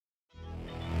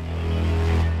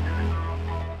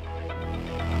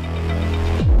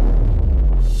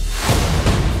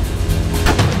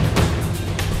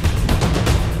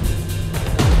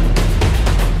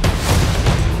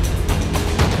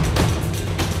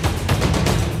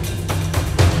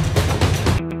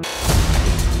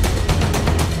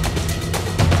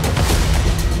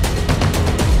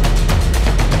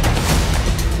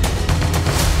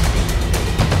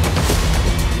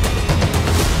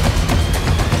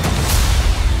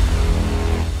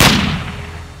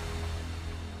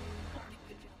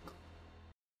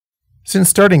Since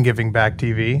starting Giving Back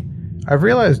TV, I've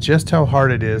realized just how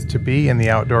hard it is to be in the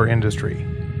outdoor industry.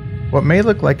 What may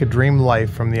look like a dream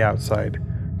life from the outside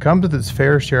comes with its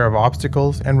fair share of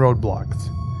obstacles and roadblocks.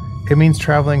 It means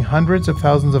traveling hundreds of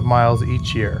thousands of miles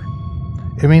each year.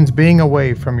 It means being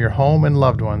away from your home and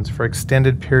loved ones for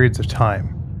extended periods of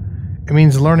time. It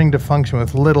means learning to function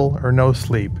with little or no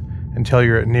sleep until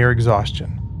you're at near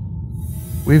exhaustion.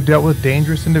 We've dealt with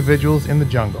dangerous individuals in the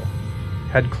jungle,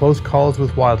 had close calls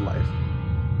with wildlife,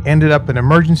 ended up in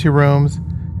emergency rooms,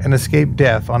 and escaped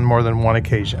death on more than one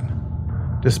occasion.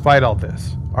 Despite all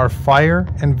this, our fire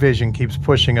and vision keeps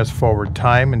pushing us forward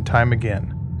time and time again.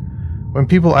 When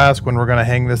people ask when we're going to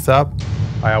hang this up,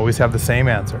 I always have the same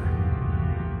answer.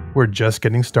 We're just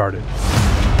getting started.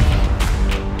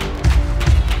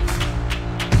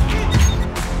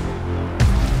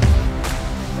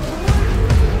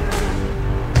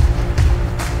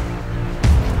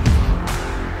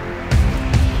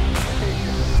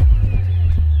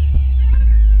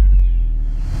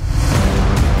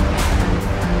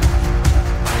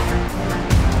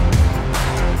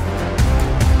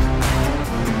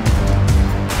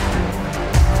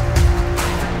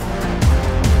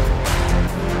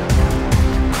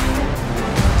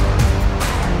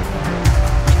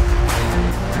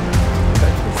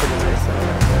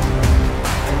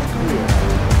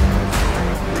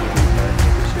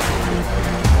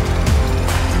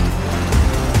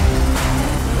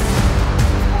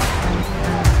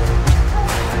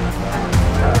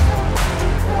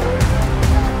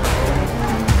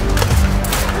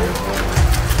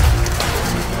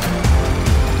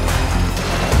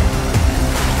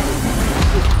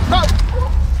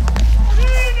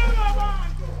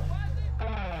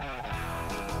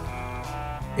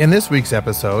 In this week's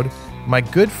episode, my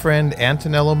good friend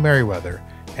Antonello M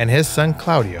and his son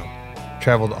Claudio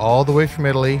traveled all the way from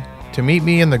Italy to meet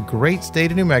me in the great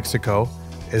state of New Mexico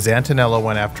as Antonello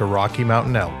went after Rocky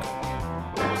Mountain elk.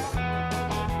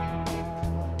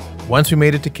 Once we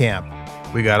made it to camp,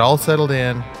 we got all settled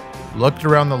in, looked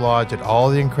around the lodge at all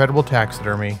the incredible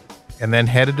taxidermy, and then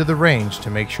headed to the range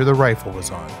to make sure the rifle was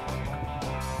on.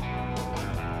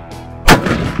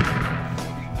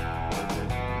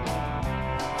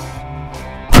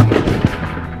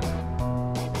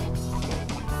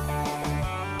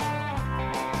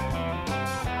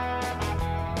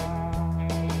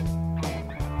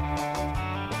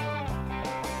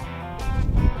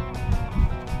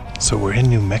 So we're in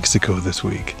New Mexico this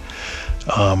week.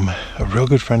 A real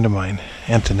good friend of mine,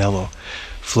 Antonello,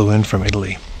 flew in from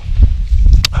Italy.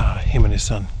 Him and his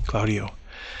son, Claudio.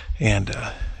 And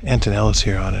Antonello's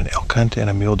here on an elk hunt and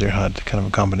a mule deer hunt, kind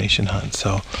of a combination hunt.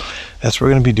 So that's what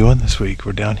we're going to be doing this week.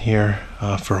 We're down here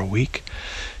for a week.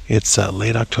 It's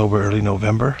late October, early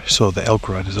November, so the elk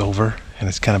rut is over, and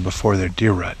it's kind of before their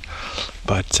deer rut.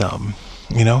 But,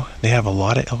 you know, they have a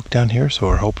lot of elk down here, so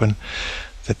we're hoping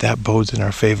that bodes in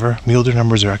our favor. Mule deer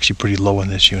numbers are actually pretty low in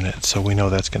this unit, so we know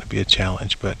that's going to be a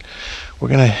challenge, but we're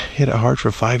going to hit it hard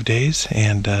for 5 days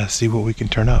and see what we can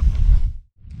turn up.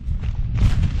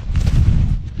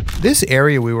 This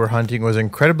area we were hunting was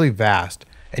incredibly vast,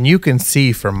 and you can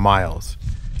see for miles.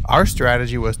 Our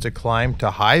strategy was to climb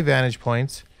to high vantage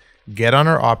points, get on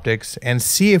our optics, and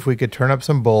see if we could turn up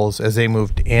some bulls as they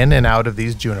moved in and out of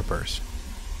these junipers.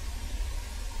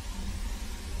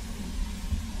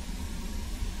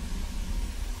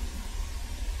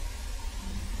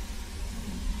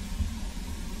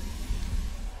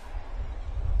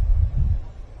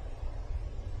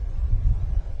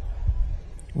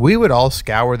 We would all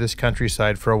scour this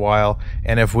countryside for a while,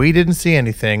 and if we didn't see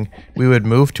anything, we would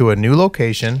move to a new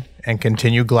location and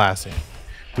continue glassing.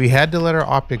 We had to let our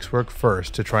optics work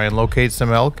first to try and locate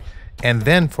some elk, and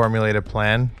then formulate a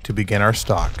plan to begin our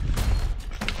stalk.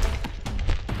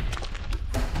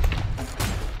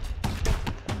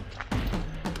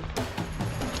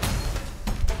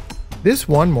 This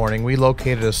one morning, we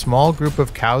located a small group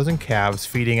of cows and calves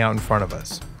feeding out in front of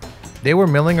us. They were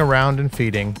milling around and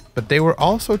feeding, but they were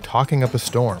also talking up a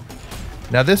storm.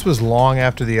 Now this was long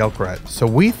after the elk rut, so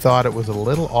we thought it was a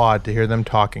little odd to hear them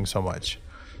talking so much.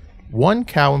 One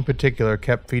cow in particular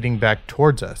kept feeding back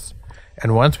towards us,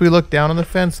 and once we looked down on the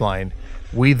fence line,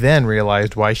 we then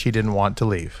realized why she didn't want to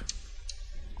leave.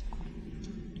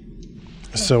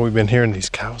 So we've been hearing these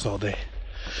cows all day,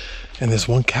 and this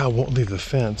one cow won't leave the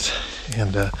fence,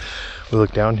 and we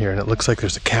look down here and it looks like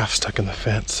there's a calf stuck in the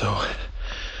fence, so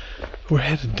we're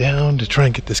headed down to try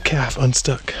and get this calf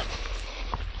unstuck.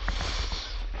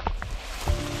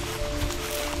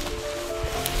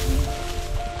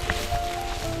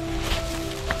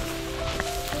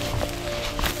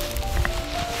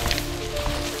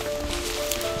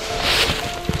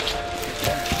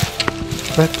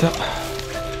 Aspetta.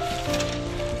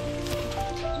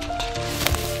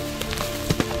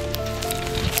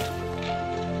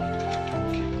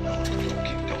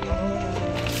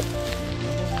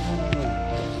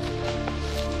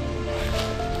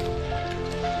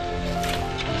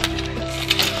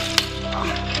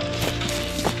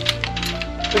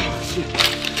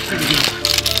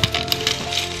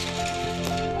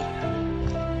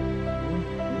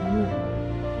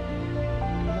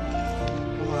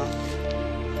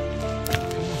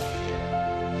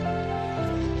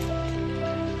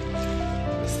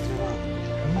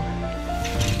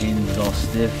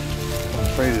 Exhausted. I'm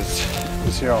afraid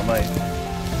it's here all night.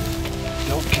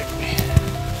 Don't kick me.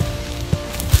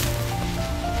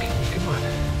 Come on.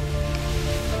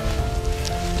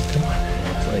 Come on.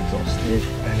 I'm so exhausted.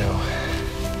 I know.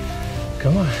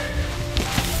 Come on.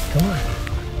 Come on.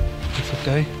 It's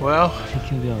okay. Well, I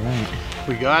think you'll be alright.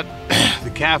 we got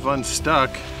the calf unstuck,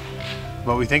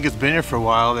 but we think it's been here for a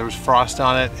while. There was frost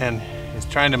on it and it's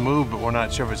trying to move, but we're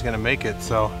not sure if it's gonna make it.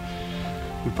 So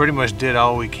we pretty much did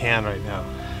all we can right now.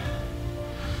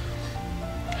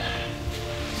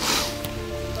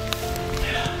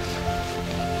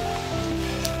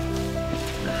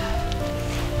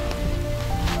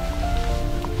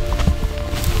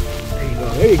 There you go,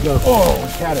 there you go. Oh,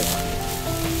 we got it.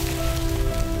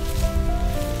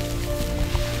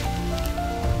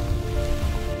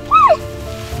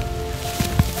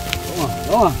 Come on,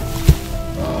 come on.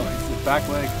 Oh, it's his back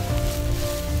leg.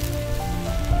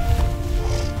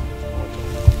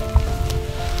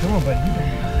 Come on, buddy.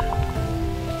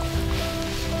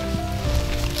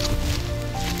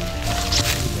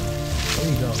 There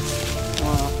you go.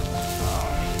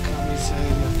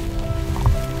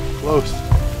 Close.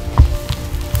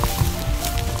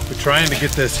 We're trying to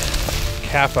get this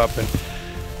calf up and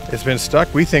it's been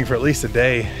stuck, we think, for at least a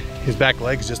day. His back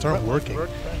legs just aren't working.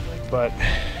 But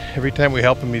every time we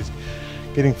help him, he's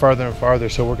getting farther and farther.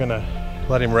 So we're gonna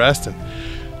let him rest and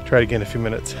try it again in a few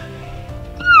minutes.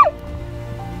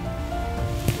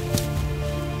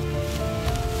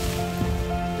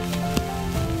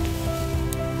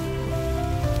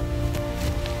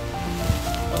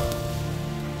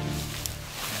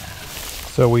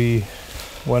 So we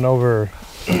went over,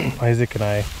 Isaac and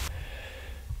I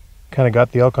kind of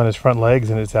got the elk on his front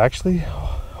legs and it's actually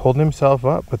holding himself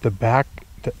up, but the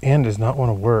end does not want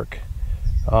to work.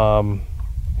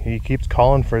 He keeps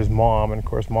calling for his mom, and of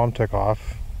course mom took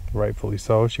off, rightfully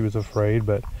so. She was afraid,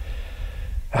 but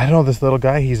I don't know, this little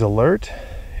guy, he's alert,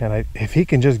 and if he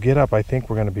can just get up, I think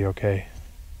we're going to be okay.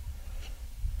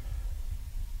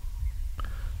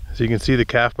 So you can see the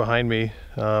calf behind me,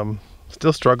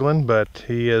 still struggling, but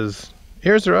his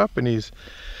ears are up and he's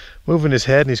moving his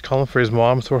head and he's calling for his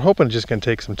mom. So we're hoping it's just going to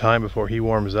take some time before he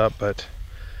warms up. But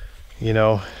you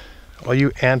know, all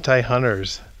you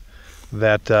anti-hunters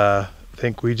that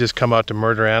think we just come out to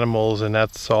murder animals and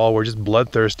that's all, we're just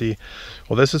bloodthirsty.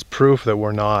 Well, this is proof that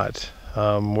we're not.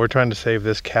 We're trying to save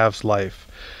this calf's life.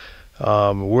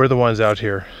 We're the ones out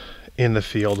here in the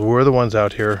field. We're the ones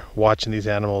out here watching these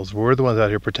animals. We're the ones out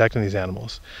here protecting these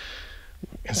animals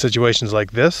in situations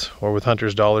like this, or with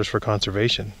hunters' dollars for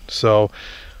conservation. So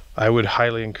I would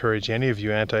highly encourage any of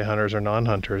you anti-hunters or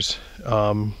non-hunters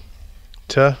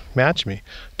to match me.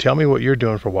 Tell me what you're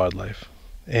doing for wildlife.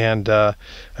 And I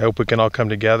hope we can all come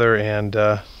together and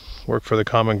work for the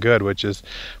common good, which is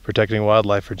protecting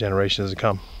wildlife for generations to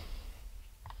come.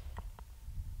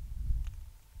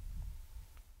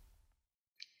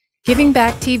 Giving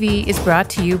Back TV is brought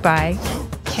to you by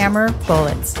Hammer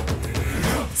Bullets,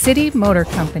 City Motor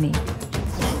Company,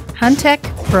 Huntec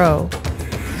Pro,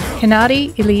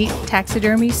 Canadi Elite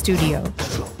Taxidermy Studio,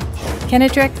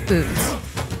 Kennetrek Boots,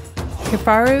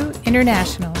 Kifaru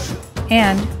International,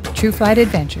 and True Flight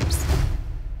Adventures.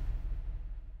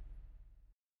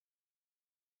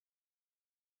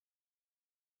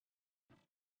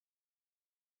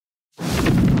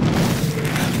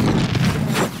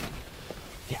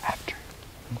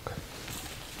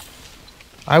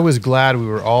 I was glad we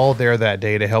were all there that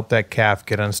day to help that calf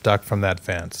get unstuck from that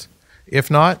fence.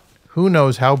 If not, who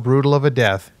knows how brutal of a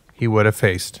death he would have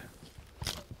faced.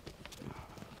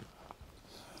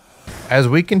 As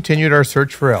we continued our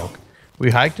search for elk,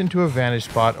 we hiked into a vantage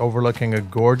spot overlooking a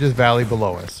gorgeous valley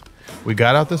below us. We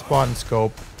got out the spot and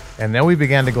scope, and then we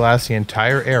began to glass the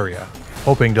entire area,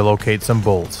 hoping to locate some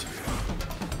bulls.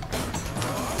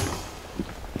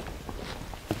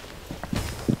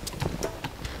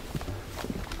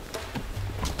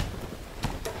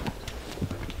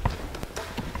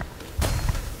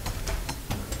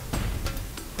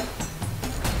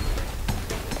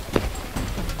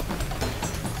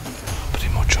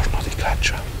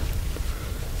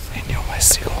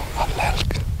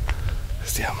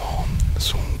 Stiamo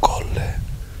su un colle,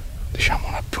 diciamo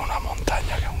più una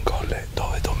montagna che un colle,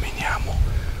 dove dominiamo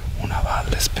una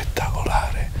valle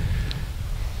spettacolare.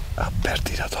 A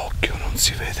perdita d'occhio non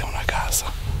si vede una casa,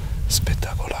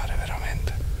 spettacolare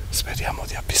veramente. Speriamo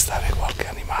di avvistare qualche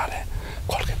animale,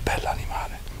 qualche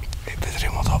bell'animale, e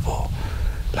vedremo dopo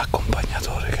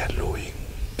l'accompagnatore, che è lui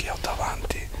che ho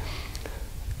davanti,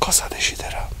 cosa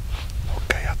deciderà.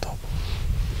 Ok, a dopo.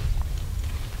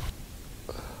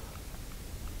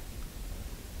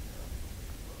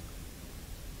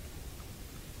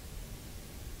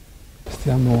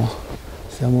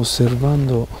 Stiamo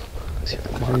osservando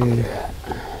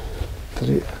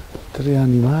tre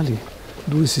animali.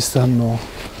 Due si stanno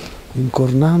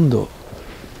incornando,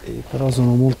 però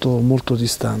sono molto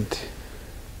distanti.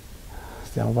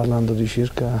 Stiamo parlando di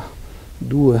circa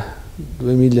 2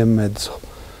 miglia e mezzo.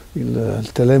 Il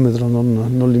telemetro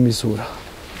non li misura.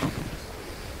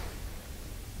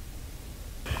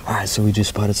 Alright, so we just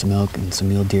spotted some elk and some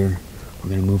mule deer.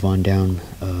 We're gonna move on down,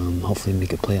 hopefully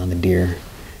make a play on the deer.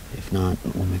 If not,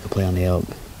 we'll make a play on the elk.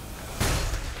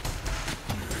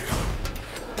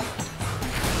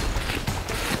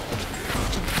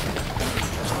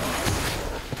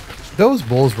 Those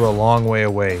bulls were a long way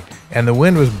away, and the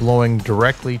wind was blowing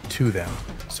directly to them.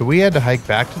 So we had to hike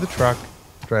back to the truck,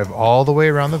 drive all the way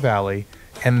around the valley,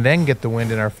 and then get the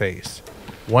wind in our face.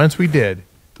 Once we did,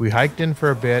 we hiked in for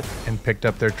a bit and picked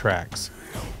up their tracks.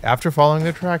 After following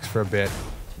their tracks for a bit,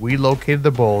 we located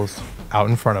the bulls out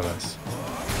in front of us.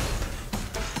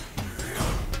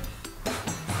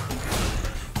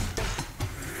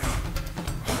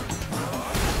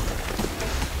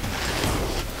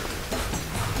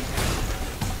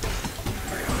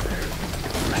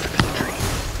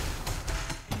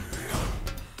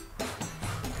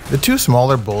 The two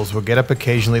smaller bulls would get up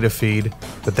occasionally to feed,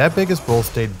 but that biggest bull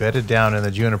stayed bedded down in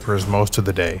the junipers most of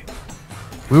the day.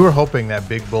 We were hoping that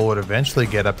big bull would eventually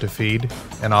get up to feed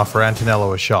and offer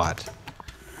Antonello a shot.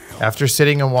 After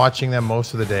sitting and watching them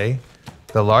most of the day,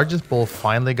 the largest bull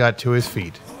finally got to his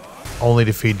feet, only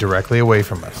to feed directly away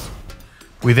from us.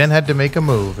 We then had to make a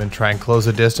move and try and close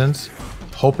the distance,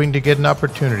 hoping to get an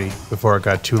opportunity before it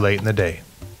got too late in the day.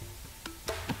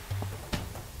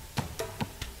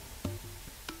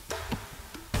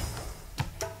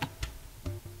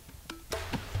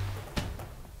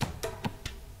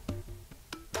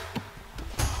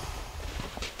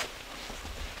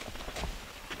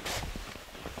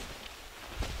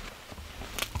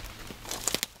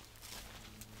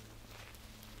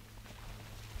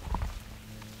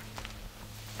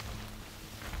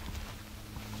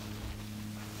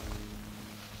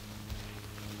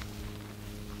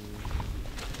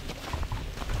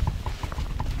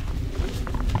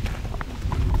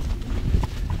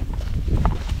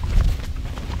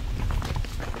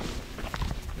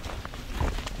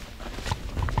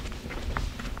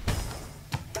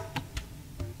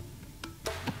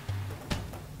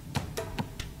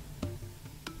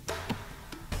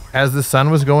 As the sun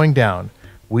was going down,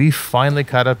 we finally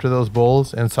caught up to those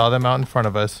bulls and saw them out in front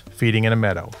of us, feeding in a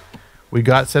meadow. We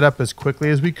got set up as quickly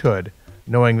as we could,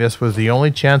 knowing this was the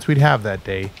only chance we'd have that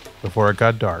day before it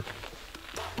got dark.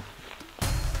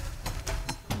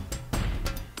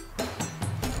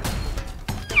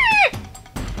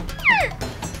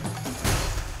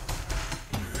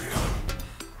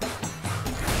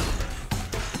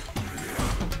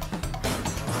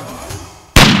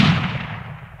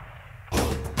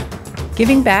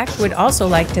 Giving Back would also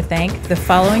like to thank the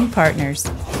following partners: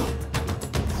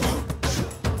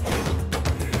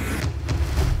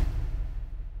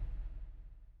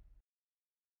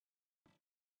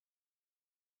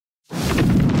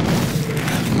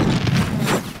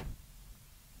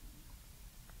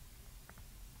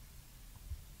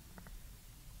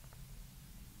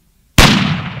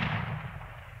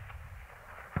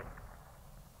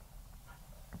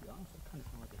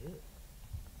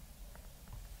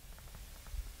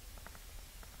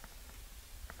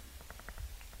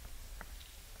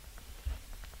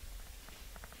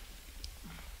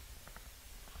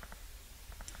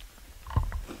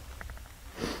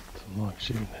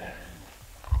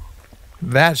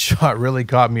 That shot really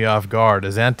caught me off guard,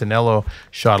 as Antonello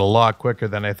shot a lot quicker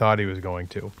than I thought he was going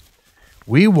to.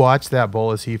 We watched that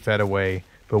bull as he fed away,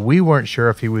 but we weren't sure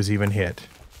if he was even hit.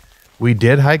 We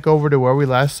did hike over to where we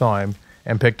last saw him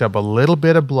and picked up a little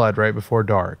bit of blood right before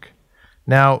dark.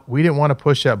 Now, we didn't want to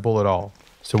push that bull at all,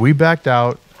 so we backed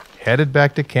out, headed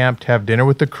back to camp to have dinner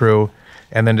with the crew,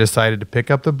 and then decided to pick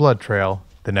up the blood trail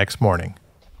the next morning.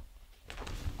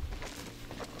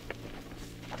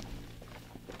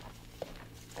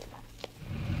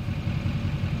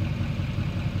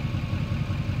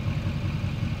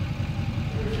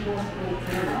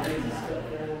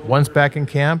 Once back in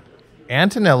camp,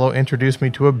 Antonello introduced me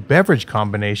to a beverage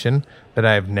combination that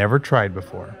I have never tried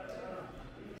before.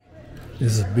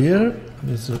 This is beer,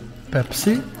 this is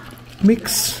Pepsi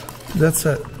mix. That's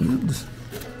a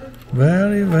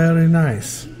very, very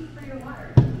nice.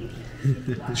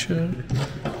 Cheers.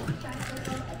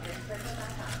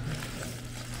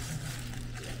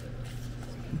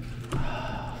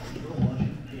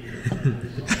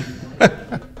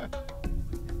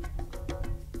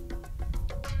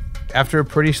 After a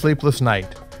pretty sleepless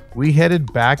night, we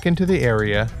headed back into the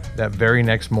area that very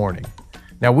next morning.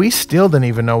 Now, we still didn't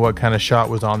even know what kind of shot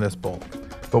was on this bull,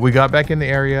 but we got back in the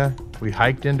area, we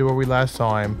hiked into where we last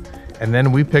saw him, and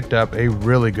then we picked up a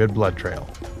really good blood trail.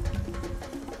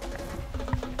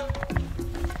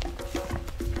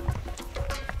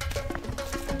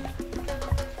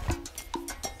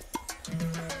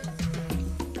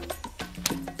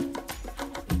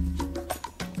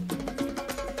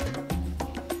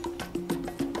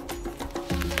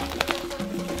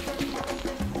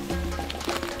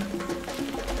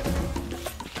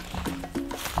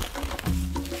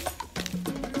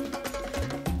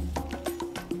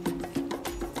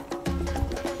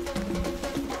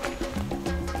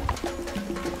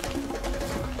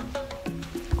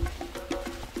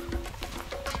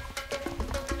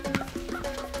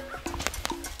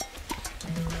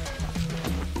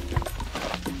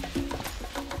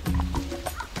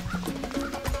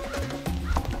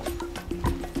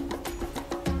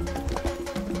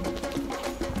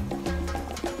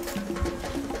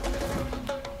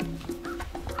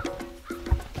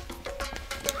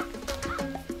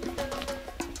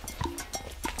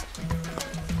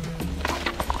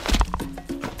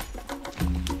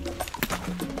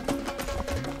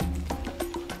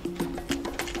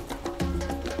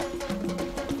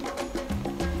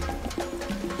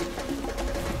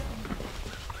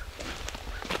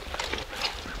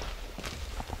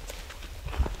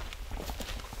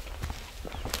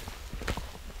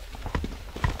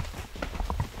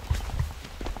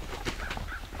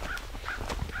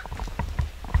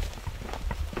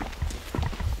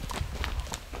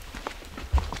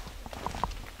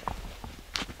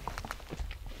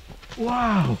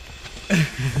 Wow!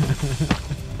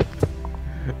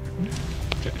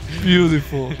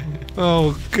 Beautiful.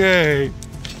 Okay.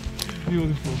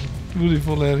 Beautiful.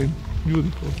 Beautiful, Erin.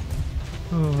 Beautiful.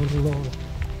 Oh, Lord.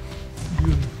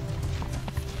 Beautiful.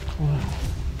 Wow.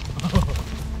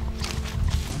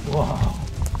 Wow.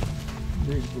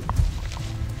 Big book.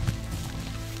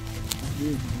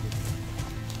 Big book.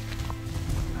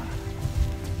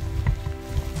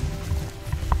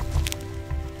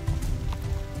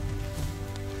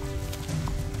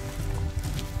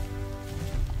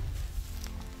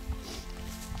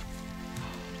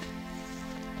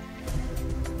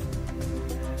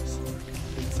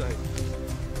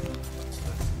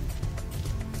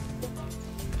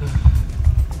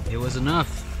 It was enough.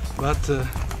 But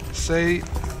say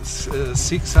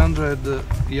 600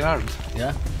 yards.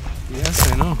 Yeah?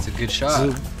 Yes, I know. It's a good shot.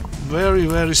 It's very,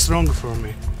 very strong for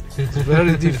me. It's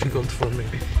very difficult for me.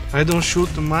 I don't shoot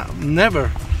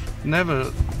never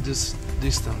this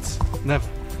distance. Never.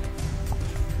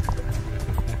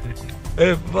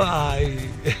 Bye.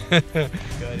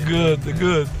 Good,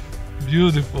 good.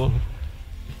 Beautiful.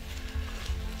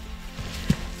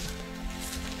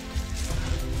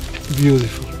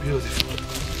 Beautiful, beautiful.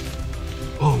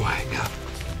 Oh my God.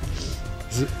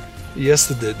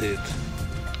 Yesterday did.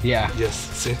 Yeah. Yes,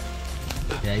 see?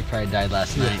 Yeah, he probably died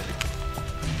last night.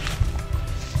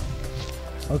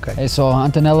 Okay. Hey, so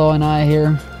Antonello and I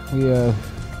here, we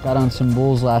got on some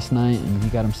bulls last night and he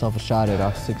got himself a shot at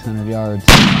off 600 yards.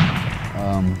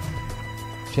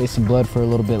 Chased some blood for a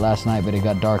little bit last night, but it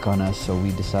got dark on us, so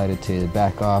we decided to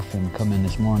back off and come in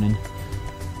this morning.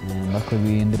 And luckily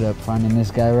we ended up finding this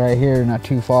guy right here, not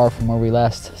too far from where we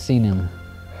last seen him.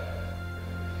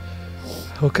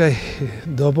 Ok,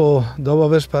 dopo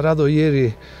aver sparato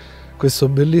ieri questo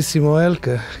bellissimo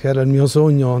elk, che era il mio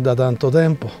sogno da tanto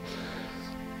tempo,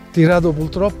 tirato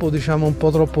purtroppo diciamo un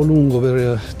po' troppo lungo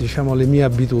per diciamo le mie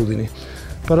abitudini,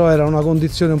 però era una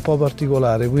condizione un po'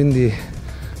 particolare, quindi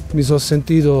mi sono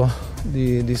sentito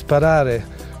di sparare,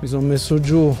 mi sono messo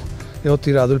giù e ho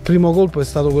tirato. Il primo colpo è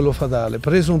stato quello fatale,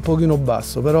 preso un pochino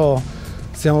basso, però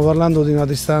stiamo parlando di una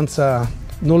distanza,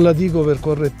 non la dico per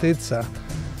correttezza,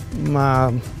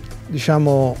 ma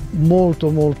diciamo molto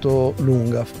molto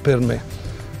lunga per me.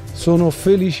 Sono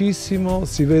felicissimo,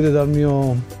 si vede dal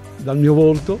mio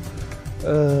volto,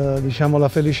 diciamo la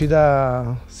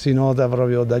felicità si nota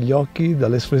proprio dagli occhi,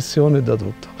 dall'espressione e da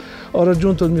tutto. Ho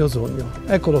raggiunto il mio sogno,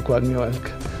 eccolo qua il mio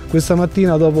elk. Questa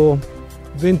mattina dopo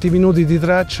 20 minuti di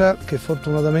traccia che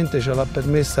fortunatamente ce l'ha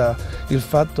permessa il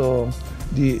fatto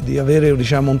di avere,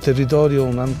 diciamo, un territorio,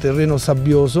 un terreno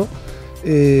sabbioso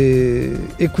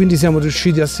e quindi siamo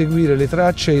riusciti a seguire le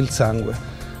tracce e il sangue.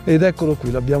 Ed eccolo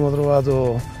qui, l'abbiamo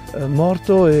trovato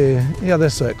morto e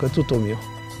adesso ecco, è tutto mio.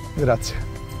 Grazie.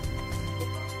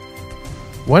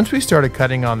 Once we started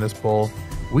cutting on this bull,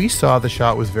 we saw the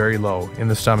shot was very low in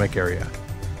the stomach area.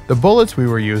 The bullets we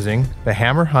were using, the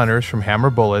Hammer Hunters from Hammer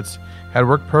Bullets, had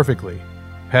worked perfectly,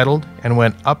 pedaled and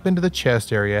went up into the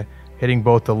chest area, hitting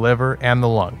both the liver and the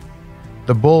lung.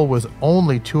 The bull was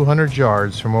only 200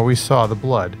 yards from where we saw the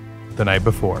blood the night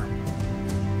before.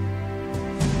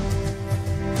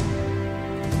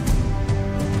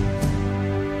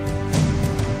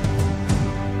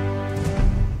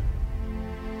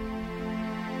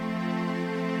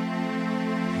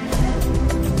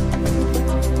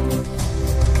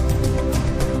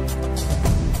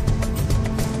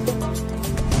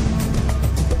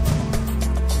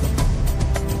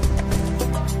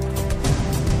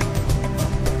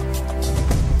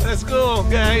 Let's go,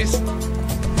 guys!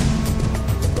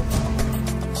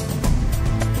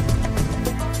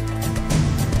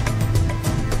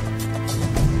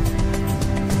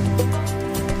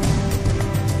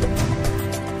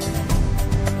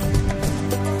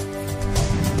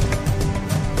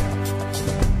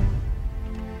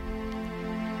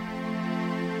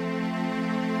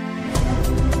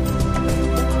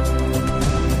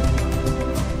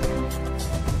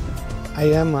 I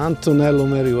am Antonello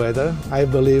M. I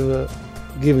believe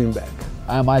giving back.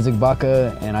 I am Isaac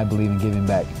Baca, and I believe in giving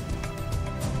back.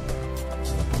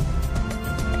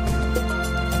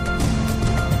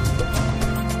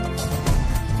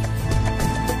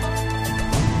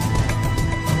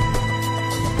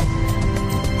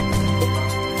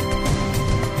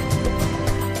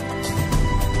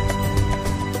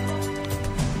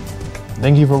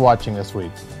 Thank you for watching this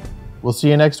week. We'll see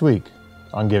you next week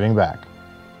on Giving Back.